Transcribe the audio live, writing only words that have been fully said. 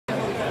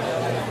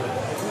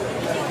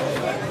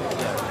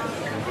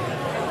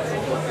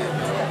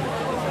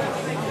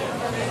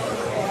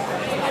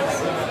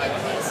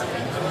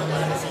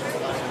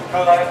Two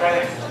line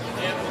ready.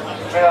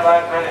 Middle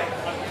line ready.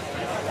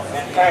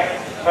 In 3,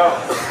 2,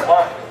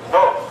 1,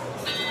 go.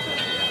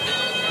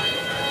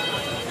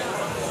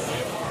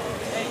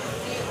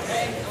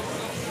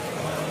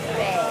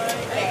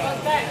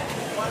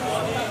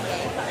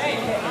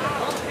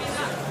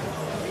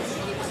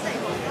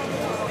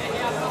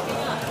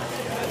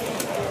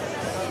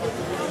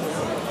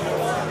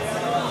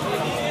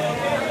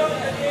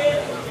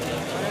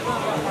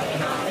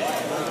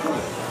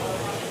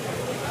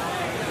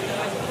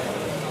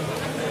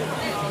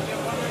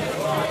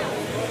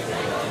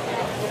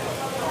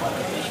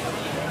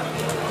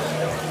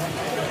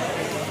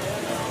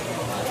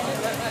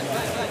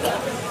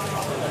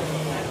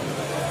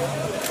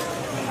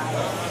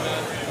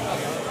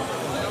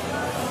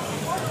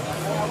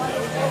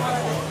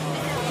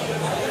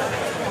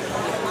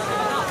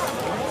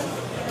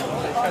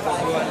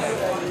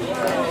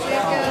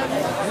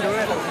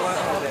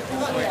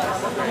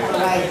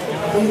 Right,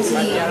 blue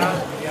team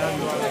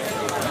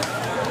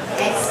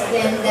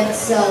extend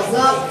themselves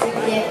up to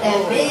get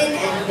them in,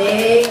 and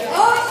they,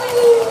 oh,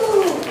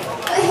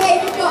 the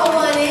Haven got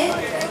one in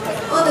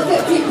on the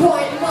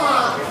 50-point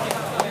mark.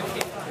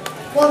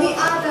 While the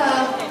other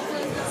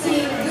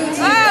team, blue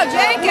team, oh,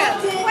 Jacob,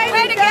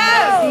 way to go!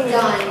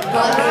 Done,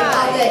 got the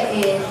other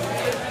in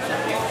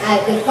at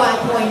the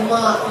 5-point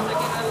mark.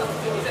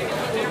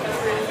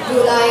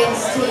 Blue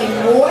Lions team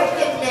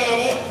working at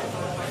it.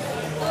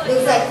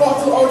 Looks like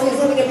 4202 is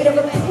having a bit of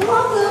a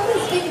problem.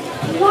 It's been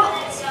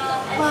blocked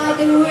by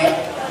the red.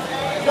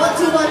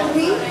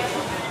 1213.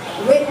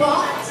 Red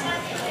bot.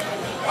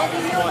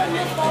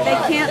 They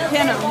can't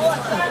pin them.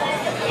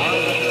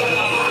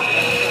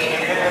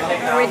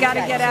 We got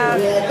to get out.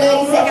 Yeah,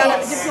 We got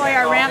to deploy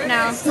our ramp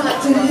now.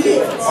 Start to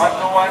lift.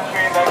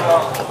 1213, let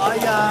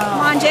go.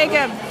 Come on,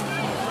 Jacob.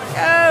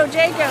 Go,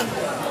 Jacob.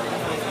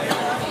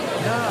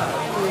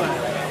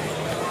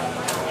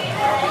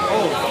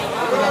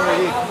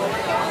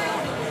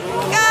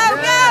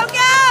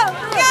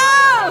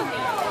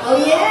 Oh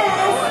yes!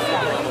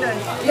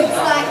 Looks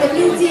like the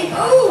blue team.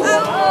 Ooh! 5,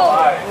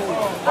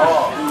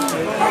 4,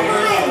 3,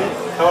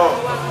 2,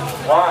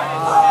 1.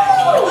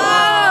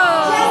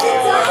 Just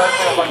in time!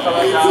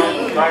 Blue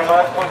team.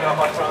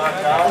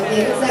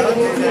 Okay, looks like the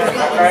blue team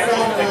got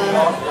themselves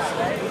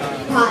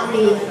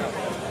partly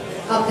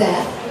up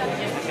there.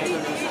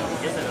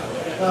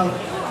 Well,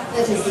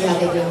 let's just see how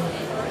they do.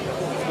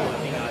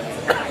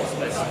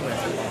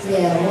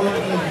 Yeah, 1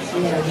 inch,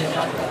 yeah.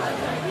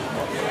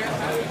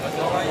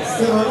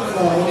 Still on the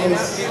floor, it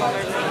is.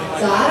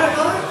 So I don't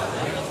know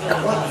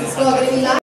what the score going to be like.